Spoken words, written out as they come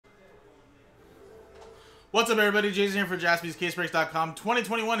What's up, everybody? Jason here for JaspysCaseBreaks.com.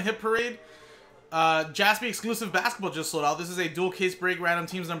 2021 Hit Parade. Jaspy exclusive basketball just sold out. This is a dual case break, random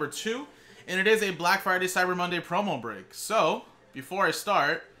teams number 2. And it is a Black Friday Cyber Monday promo break. So, before I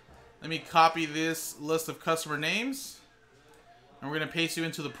start, let me copy this list of customer names. And we're going to paste you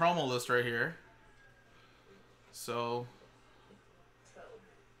into the promo list right here. So,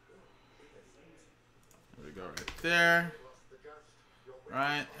 there we go right there.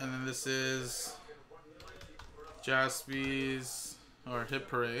 Right, and then this is Jaspy's, or Hit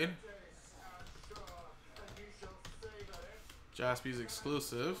Parade. Jaspy's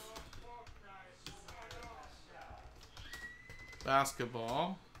exclusive.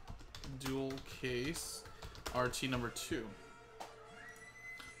 Basketball. Dual case. RT number 2.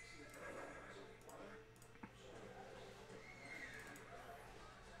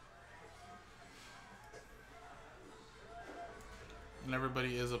 And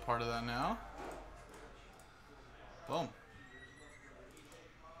everybody is a part of that now. Boom.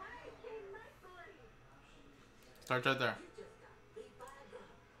 Starts right there.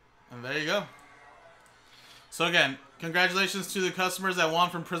 And there you go. So again, congratulations to the customers that won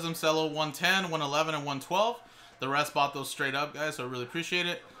from Prism Cello 110, 111, and 112. The rest bought those straight up, guys, so I really appreciate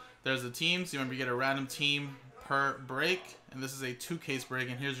it. There's the teams. You remember, you get a random team per break. And this is a 2-case break,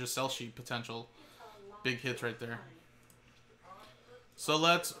 and here's your sell sheet potential. Big hits right there. So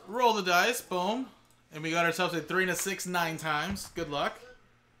let's roll the dice. Boom. And we got ourselves a 3 and a 6 9 times. Good luck.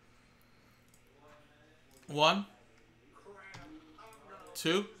 1,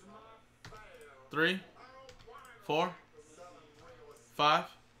 2, 3, 4, 5,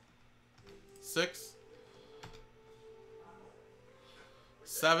 6,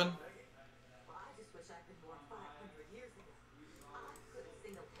 7,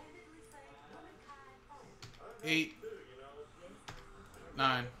 8,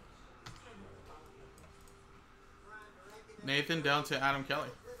 9. Nathan down to Adam Kelly.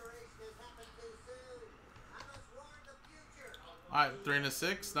 Alright, 3 and a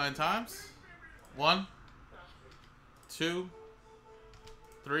 6 9 times. 1, 2,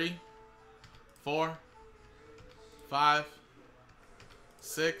 3, 4, 5,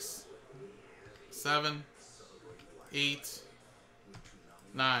 6, 7, 8,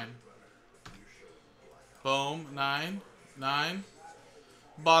 9. Boom, 9, 9.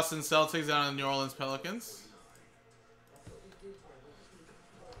 Boston Celtics down to the New Orleans Pelicans.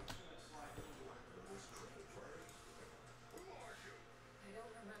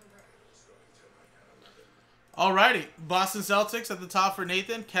 Alrighty, Boston Celtics at the top for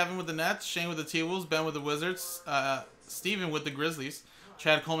Nathan, Kevin with the Nets, Shane with the T-Wolves, Ben with the Wizards, Steven with the Grizzlies,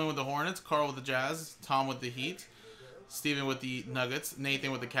 Chad Coleman with the Hornets, Carl with the Jazz, Tom with the Heat, Steven with the Nuggets,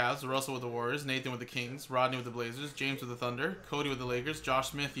 Nathan with the Cavs, Russell with the Warriors, Nathan with the Kings, Rodney with the Blazers, James with the Thunder, Cody with the Lakers, Josh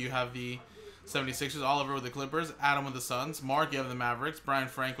Smith, you have the 76ers, Oliver with the Clippers, Adam with the Suns, Mark, you have the Mavericks, Brian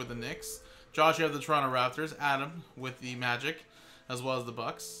Frank with the Knicks, Josh, you have the Toronto Raptors, Adam with the Magic, as well as the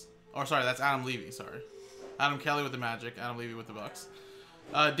Bucks. Or sorry, that's Adam Levy, sorry. Adam Kelly with the Magic, Adam Levy with the Bucks.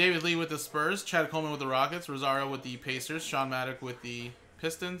 David Lee with the Spurs, Chad Coleman with the Rockets, Rosario with the Pacers, Sean Maddock with the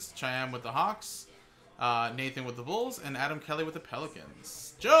Pistons, Cheyenne with the Hawks, Nathan with the Bulls, and Adam Kelly with the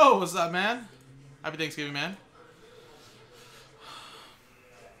Pelicans. Joe, what's up, man? Happy Thanksgiving, man.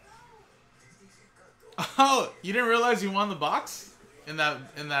 Oh, you didn't realize you won the box in that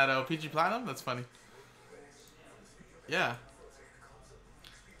PG Platinum? That's funny. Yeah.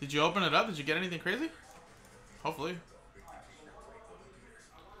 Did you open it up? Did you get anything crazy? Hopefully.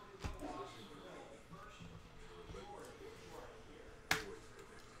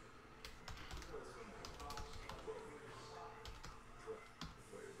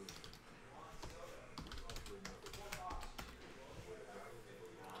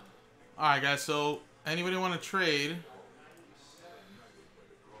 Alright, guys, so anybody want to trade?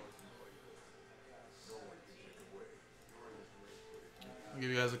 I'll give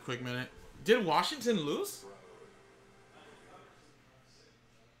you guys a quick minute. Did Washington lose?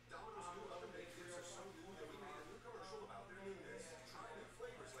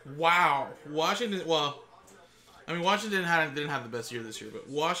 Wow, Washington. Well, I mean, Washington didn't have the best year this year, but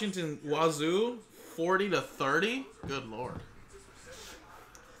Washington, Wazoo, 40-30. Good lord,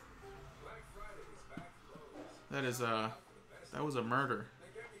 that was a murder.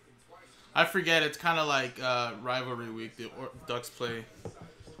 I forget. It's kind of like rivalry week. The Ducks play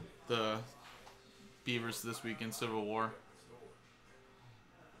the Beavers this week in Civil War.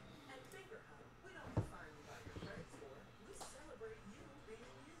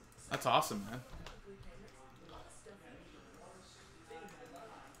 That's awesome, man.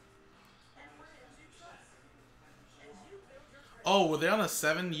 Oh, were they on a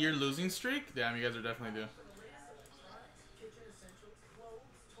 7-year losing streak? Damn, you guys are definitely due.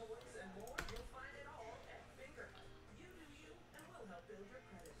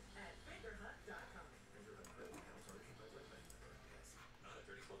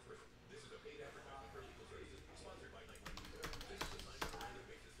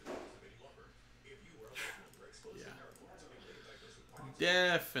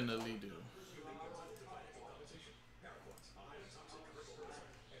 Definitely do.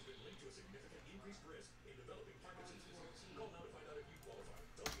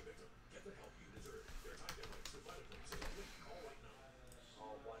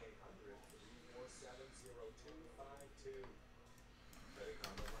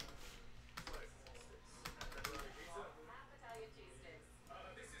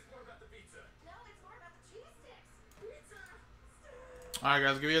 Alright,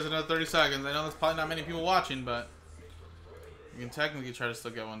 guys, give you guys another 30 seconds. I know there's probably not many people watching, but you can technically try to still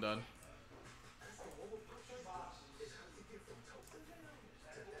get one done.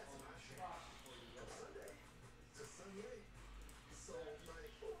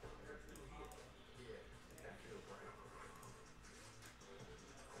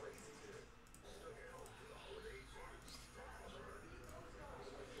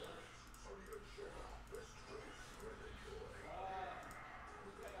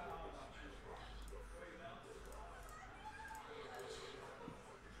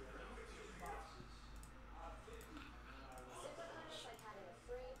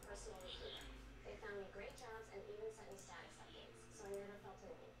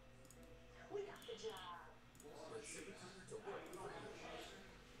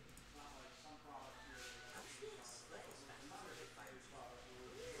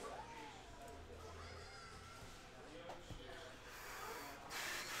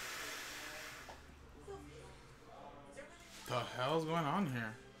 The hell's going on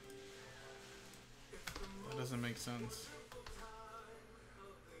here? That doesn't make sense.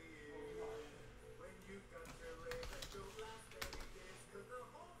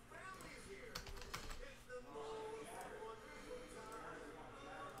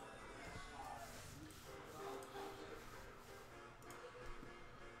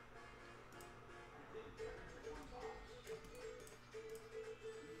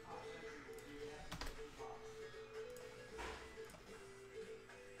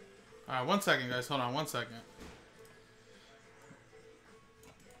 Alright, 1 second, guys. Hold on 1 second.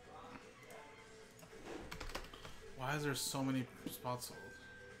 Why is there so many spots sold?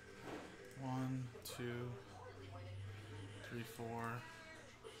 1, 2, 3, 4,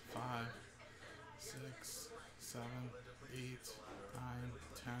 5, 6, 7, 8, 9,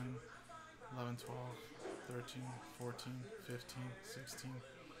 10, 11, 12, 13, 14, 15, 16,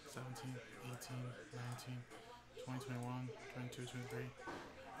 17, 18, 19, 20, 21, 22, 23,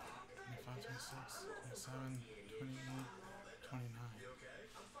 25, 26, 27, 28, 29.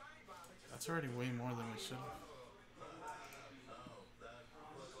 That's already way more than we should have.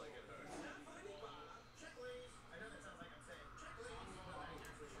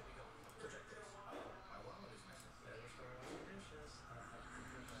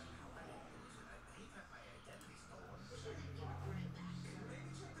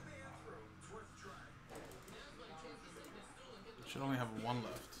 Should only have one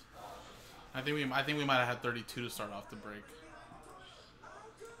left. I think we might have had 32 to start off the break.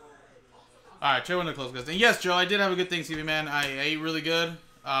 All right, Joe window close, guys. And yes, Joe, I did have a good Thanksgiving, man. I ate really good.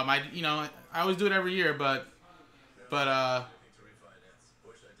 I always do it every year, but I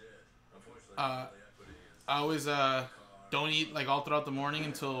always don't eat like all throughout the morning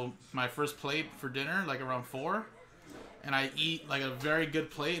until my first plate for dinner, like around 4, and I eat like a very good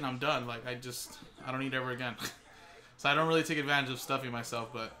plate and I'm done. Like I don't eat ever again. So I don't really take advantage of stuffing myself,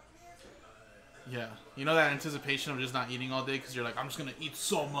 but yeah, you know that anticipation of just not eating all day because you're like, I'm just gonna eat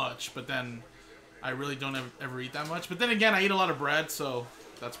so much, but then I really don't ever eat that much. But then again, I eat a lot of bread, so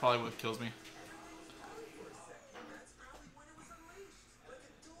that's probably what kills me.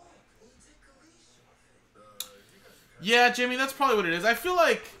 Yeah, Jimmy, that's probably what it is. I feel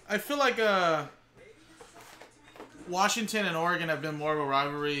like Washington and Oregon have been more of a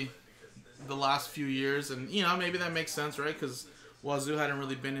rivalry the last few years, and you know, maybe that makes sense, right? Because Wazoo hadn't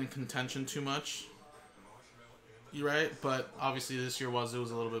really been in contention too much. You're right, but obviously this year Wazoo was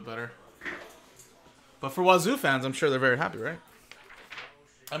a little bit better. But for Wazoo fans, I'm sure they're very happy, right?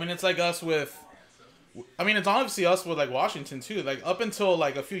 I mean, it's like us with... I mean, it's obviously us with, like, Washington, too. Like, up until,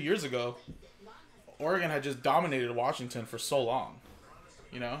 like, a few years ago, Oregon had just dominated Washington for so long.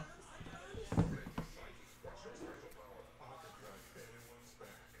 You know?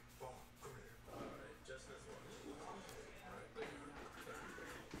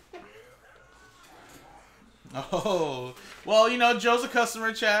 Oh, well, you know, Joe's a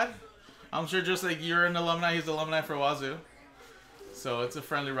customer, Chad. I'm sure just like you're an alumni, he's an alumni for Wazoo. So it's a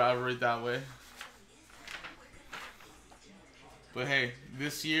friendly rivalry that way. But hey,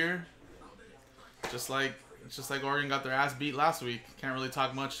 this year, just like Oregon got their ass beat last week, can't really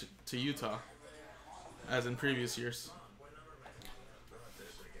talk much to Utah, as in previous years.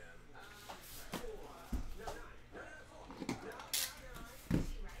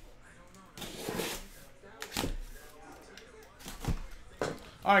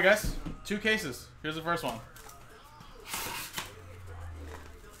 Alright, guys. 2 cases. Here's the first one.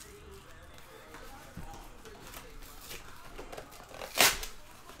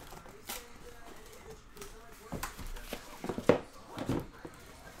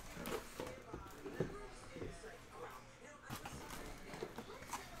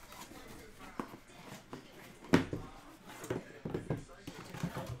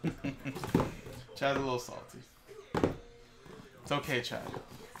 Chad's a little salty. It's okay, Chad.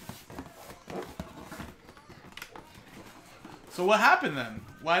 So what happened then?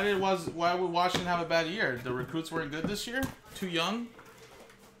 Why would Washington have a bad year? The recruits weren't good this year? Too young?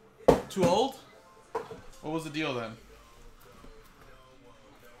 Too old? What was the deal then?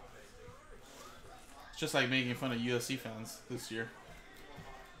 It's just like making fun of USC fans this year.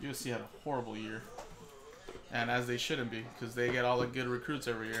 USC had a horrible year. And as they shouldn't be, because they get all the good recruits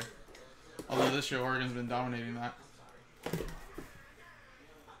every year. Although this year Oregon's been dominating that.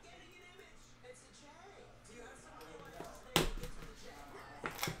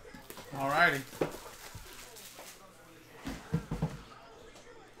 Alrighty.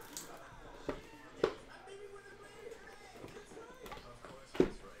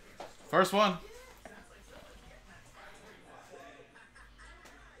 First one.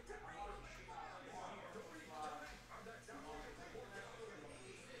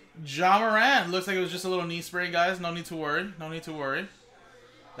 Ja Morant. Looks like it was just a little knee sprain, guys. No need to worry. No need to worry.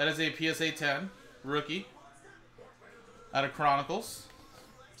 That is a PSA 10 rookie out of Chronicles.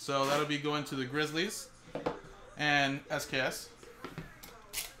 So that'll be going to the Grizzlies and SKS.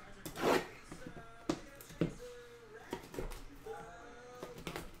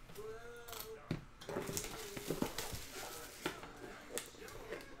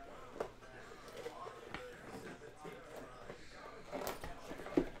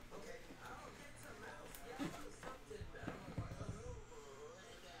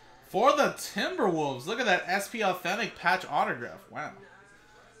 For the Timberwolves, look at that SP Authentic patch autograph. Wow.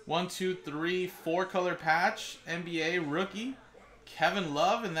 1, 2, 3, 4 color patch. NBA rookie. Kevin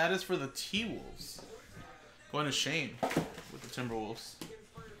Love, and that is for the T-Wolves. Going to Shane with the Timberwolves.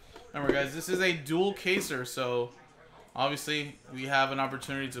 Remember, guys, this is a dual caser, so obviously we have an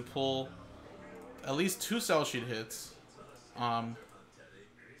opportunity to pull at least 2 sell sheet hits from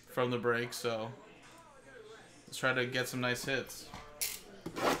the break, so let's try to get some nice hits.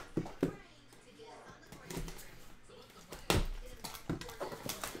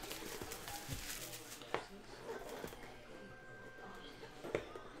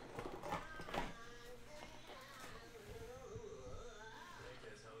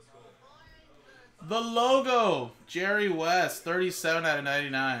 The logo, Jerry West, 37 out of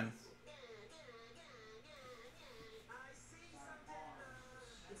 99.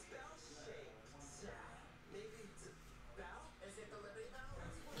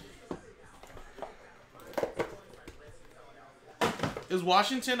 Is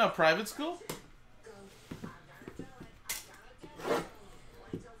Washington a private school?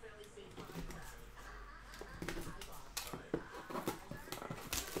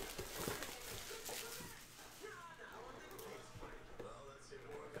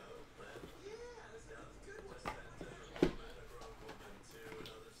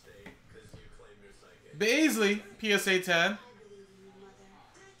 Baisley, PSA 10.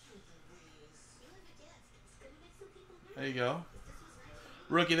 There you go.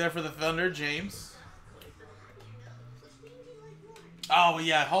 Rookie there for the Thunder, James. Oh,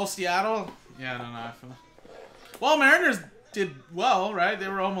 yeah, whole Seattle? Yeah, no. Well, Mariners did well, right? They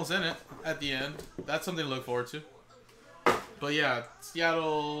were almost in it at the end. That's something to look forward to. But, yeah,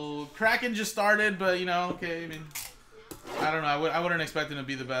 Seattle Kraken just started, but, you know, okay, I mean, I don't know. I wouldn't expect them to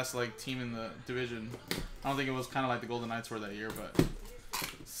be the best like team in the division. I don't think it was kind of like the Golden Knights were that year, but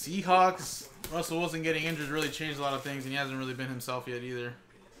Seahawks. Russell Wilson getting injured really changed a lot of things, and he hasn't really been himself yet either.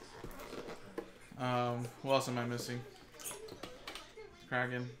 Who else am I missing?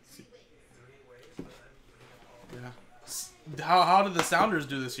 Kraken. Yeah. How did the Sounders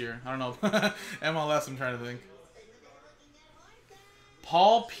do this year? I don't know. MLS. I'm trying to think.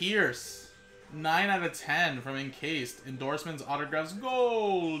 Paul Pierce. 9 out of 10 from Encased. Endorsements, autographs,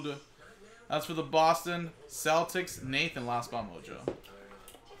 gold. That's for the Boston Celtics. Nathan, Last Spot Mojo.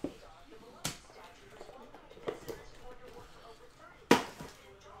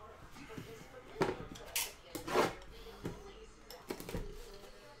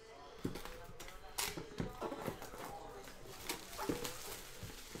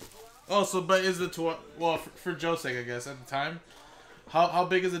 Oh, so but is it to well for Joe's sake, I guess at the time. How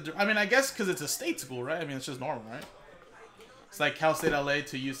big is it? I mean, I guess because it's a state school, right? I mean, it's just normal, right? It's like Cal State LA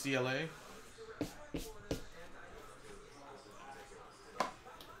to UCLA.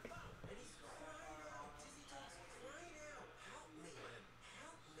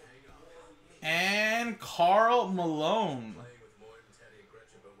 Karl Malone.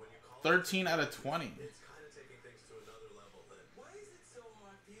 13 out of 20.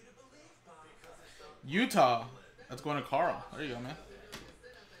 Utah. That's going to Carl. There you go, man.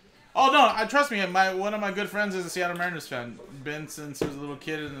 Oh, no. Trust me. One of my good friends is a Seattle Mariners fan. Been since he was a little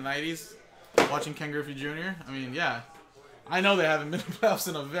kid in the 90s. Watching Ken Griffey Jr. I mean, yeah. I know they haven't been in playoffs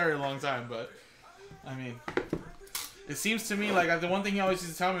in a very long time, but... I mean... It seems to me like the one thing he always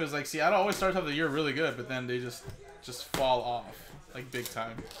used to tell me was like Seattle always starts off the year really good, but then they just fall off like big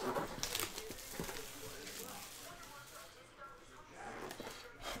time.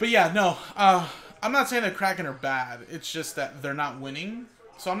 But yeah, no, I'm not saying that Kraken are bad. It's just that they're not winning.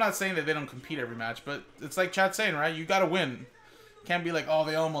 So I'm not saying that they don't compete every match, but it's like Chad's saying, right? You got to win. Can't be like, oh,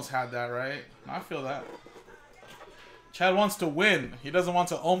 they almost had that, right? I feel that. Chad wants to win. He doesn't want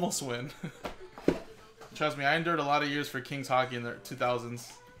to almost win. Trust me, I endured a lot of years for Kings hockey in the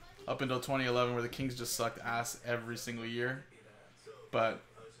 2000s, up until 2011, where the Kings just sucked ass every single year. But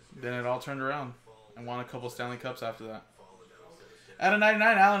then it all turned around and won a couple Stanley Cups after that. At a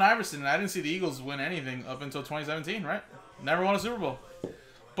 99, Allen Iverson. I didn't see the Eagles win anything up until 2017, right? Never won a Super Bowl.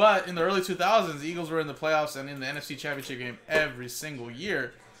 But in the early 2000s, the Eagles were in the playoffs and in the NFC Championship game every single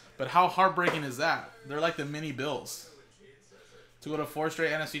year. But how heartbreaking is that? They're like the mini Bills. To go to 4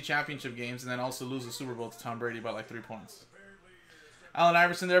 straight NFC Championship games and then also lose the Super Bowl to Tom Brady by like 3 points. Allen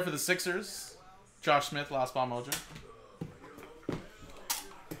Iverson there for the Sixers. Josh Smith, last ball mojo.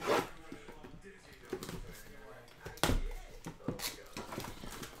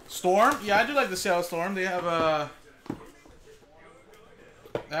 Storm? Yeah, I do like the Seattle Storm. They have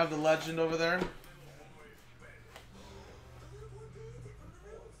the legend over there.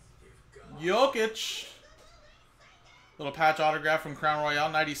 Jokic. Little patch autograph from Crown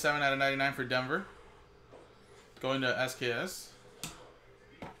Royale, 97 out of 99 for Denver. Going to SKS.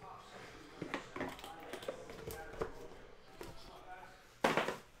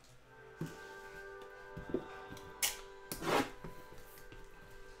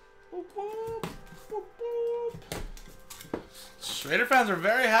 Raider fans were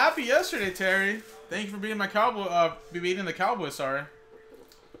very happy yesterday, Terry. Thank you for beating beating the Cowboys, sorry.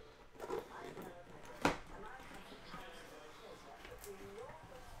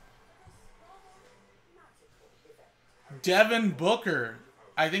 Devin Booker.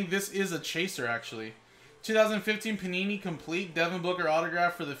 I think this is a chaser, actually. 2015 Panini Complete Devin Booker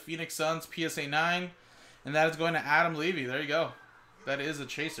autograph for the Phoenix Suns PSA 9. And that is going to Adam Levy. There you go. That is a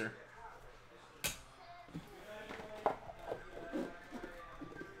chaser.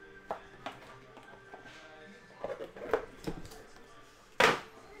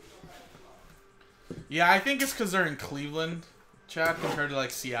 Yeah, I think it's because they're in Cleveland, Chad, compared to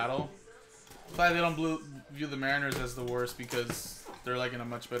like Seattle. Probably they don't view the Mariners as the worst because they're like in a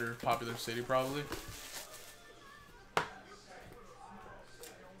much better popular city, probably.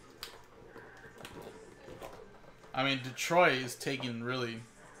 I mean, Detroit is taking really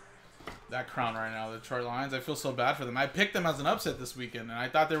that crown right now. The Detroit Lions. I feel so bad for them. I picked them as an upset this weekend, and I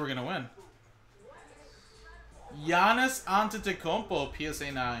thought they were gonna win. Giannis Antetokounmpo,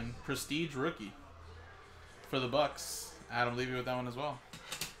 PSA 9, Prestige Rookie for the Bucks. Adam Levy with that one as well.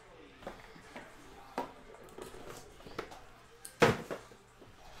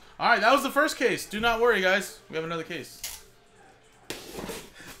 All right, that was the first case. Do not worry, guys. We have another case.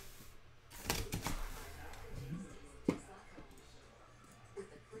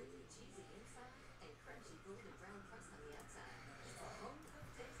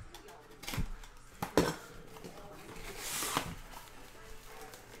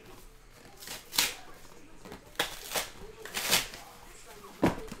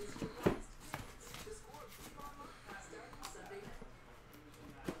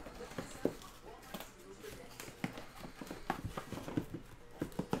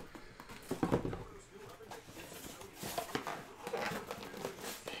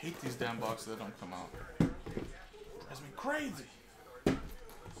 I hate these damn boxes that don't come out. Drives me crazy.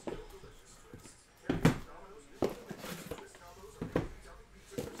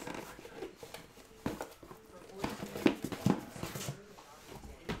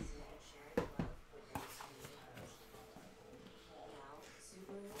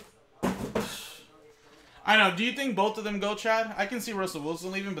 I know. Do you think both of them go, Chad? I can see Russell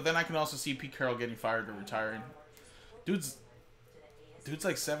Wilson leaving, but then I can also see Pete Carroll getting fired or retiring. Dude's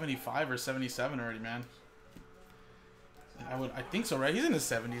like 75 or 77 already, man. I think so, right? He's in his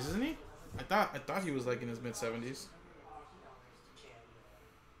 70s, isn't he? I thought he was like in his mid 70s.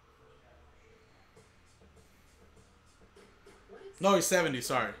 No, he's 70.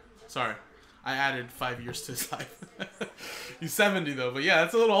 Sorry. I added 5 years to his life. He's 70 though, but yeah,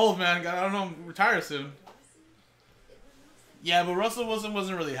 that's a little old, man. I don't know, retire soon. Yeah, but Russell Wilson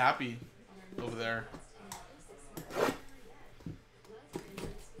wasn't really happy over there.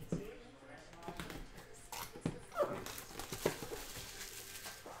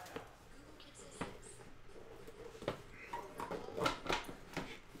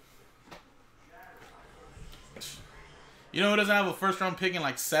 You know who doesn't have a first round pick in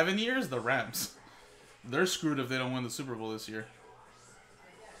like 7 years? The Rams. They're screwed if they don't win the Super Bowl this year.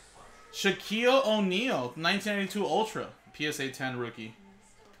 Shaquille O'Neal, 1992 Ultra, PSA 10 rookie.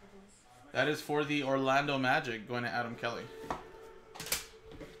 That is for the Orlando Magic, going to Adam Kelly.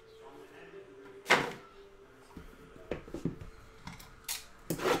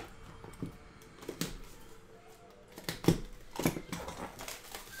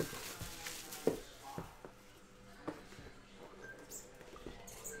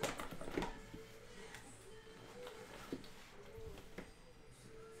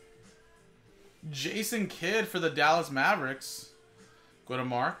 Jason Kidd for the Dallas Mavericks. Go to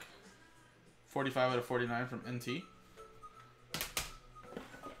Mark. 45 out of 49 from NT.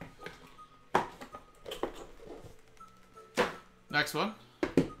 Next one.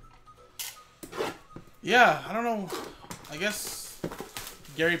 Yeah, I don't know. I guess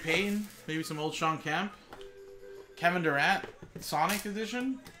Gary Payton. Maybe some old Sean Kemp. Kevin Durant. Sonic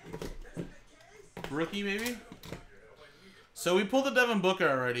Edition. Rookie, maybe. So we pulled the Devin Booker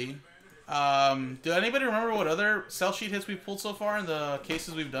already. Do anybody remember what other sell sheet hits we've pulled so far in the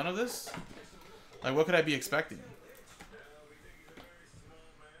cases we've done of this? Like, what could I be expecting?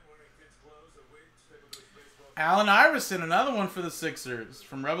 Allen Iverson, another one for the Sixers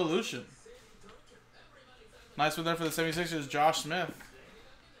from Revolution. Nice one there for the 76ers, Josh Smith.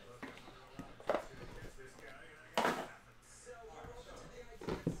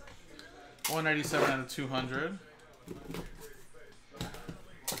 $197 out of 200.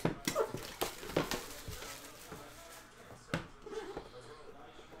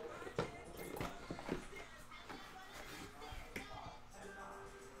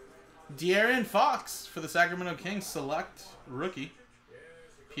 De'Aaron Fox for the Sacramento Kings, select rookie,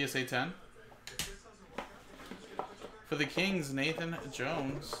 PSA 10. For the Kings, Nathan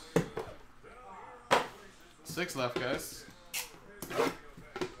Jones. 6 left, guys.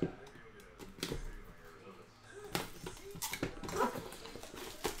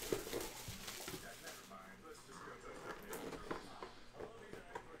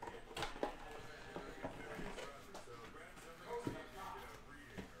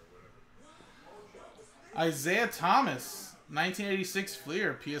 Isaiah Thomas, 1986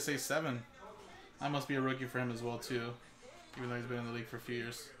 Fleer, PSA 7. That must be a rookie for him as well, too. Even though he's been in the league for a few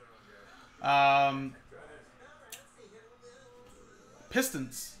years.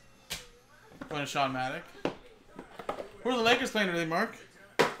 Pistons. Going to Sean Maddock. Who are the Lakers playing today, Mark?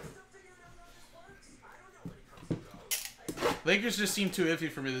 Lakers just seem too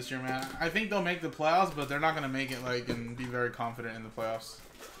iffy for me this year, man. I think they'll make the playoffs, but they're not going to make it like and be very confident in the playoffs.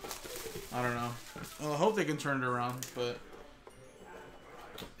 I don't know. Well, I hope they can turn it around, but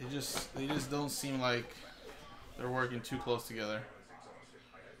they just don't seem like they're working too close together.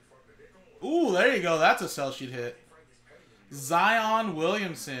 Ooh, there you go. That's a sell sheet hit. Zion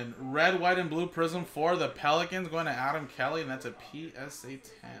Williamson, red, white, and blue prism for the Pelicans, going to Adam Kelly, and that's a PSA 10.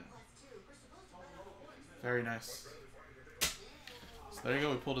 Very nice. So there you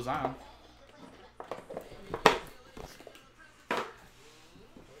go. We pulled a Zion.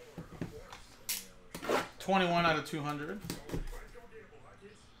 $21 out of 200.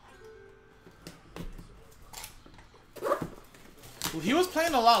 Well, he was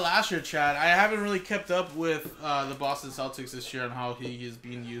playing a lot last year, Chad. I haven't really kept up with the Boston Celtics this year and how he is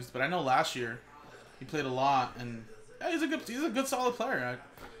being used, but I know last year he played a lot, and yeah, he's a good solid player.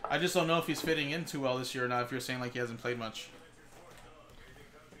 I just don't know if he's fitting in too well this year or not. If you're saying like he hasn't played much.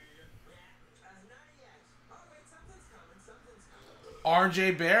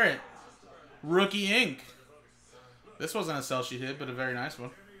 RJ Barrett, Rookie Inc. This wasn't a sell sheet hit, but a very nice one.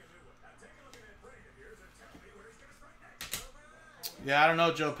 Yeah, I don't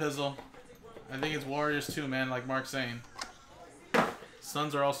know, Joe Pizzle. I think it's Warriors too, man, like Mark's saying.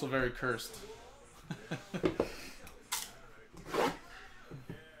 Suns are also very cursed.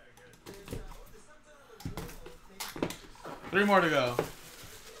 3 more to go.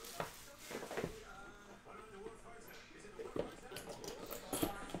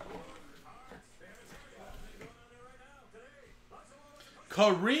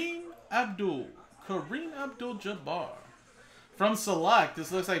 Kareem Abdul-Jabbar. From Select,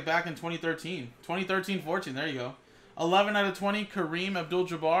 this looks like back in 2013. 2013-14, there you go. 11 out of 20, Kareem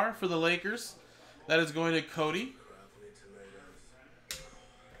Abdul-Jabbar for the Lakers. That is going to Cody.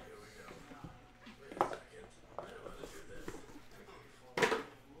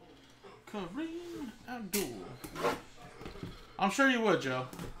 Kareem Abdul. I'm sure you would, Joe.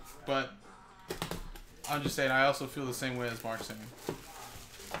 But I'm just saying, I also feel the same way as Mark's saying.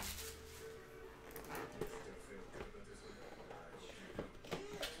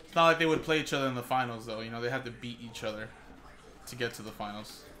 It's not like they would play each other in the finals, though. You know, they have to beat each other to get to the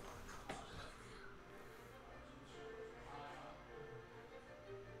finals.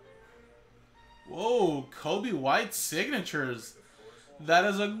 Whoa, Kobe White signatures. That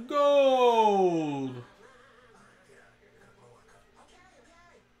is a gold.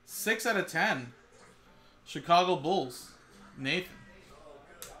 6 out of 10. Chicago Bulls. Nathan.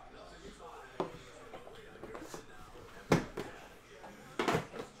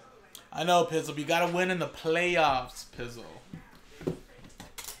 I know, Pizzle, but you gotta win in the playoffs, Pizzle.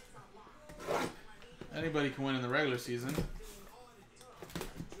 Anybody can win in the regular season.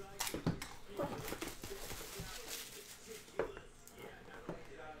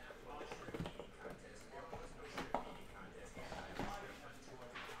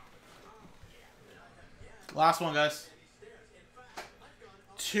 Last one, guys.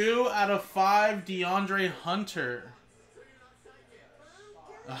 2 out of 5, DeAndre Hunter.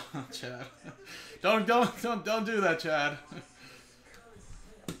 Oh, Chad. Don't do that, Chad.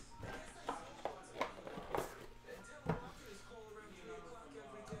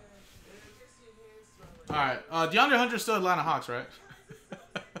 All right. DeAndre Hunter's still Atlanta Hawks, right?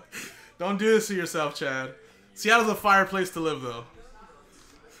 Don't do this to yourself, Chad. Seattle's a fire place to live, though.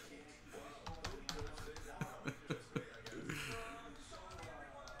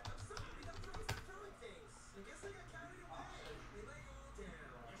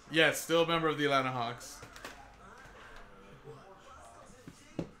 Yes, still a member of the Atlanta Hawks.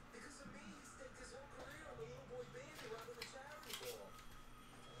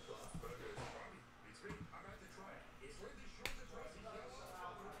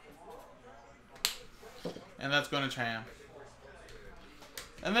 And that's going to Cham.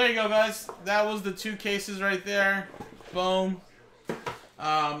 And there you go, guys. That was the 2 cases right there. Boom.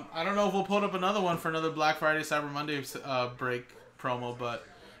 I don't know if we'll put up another one for another Black Friday, Cyber Monday break promo, but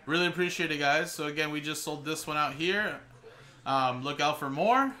really appreciate it, guys. So again, we just sold this one out here. Look out for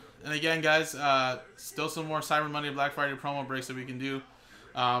more. And again, guys, still some more Cyber Monday, Black Friday promo breaks that we can do.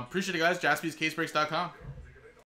 Appreciate it, guys. JaspysCaseBreaks.com.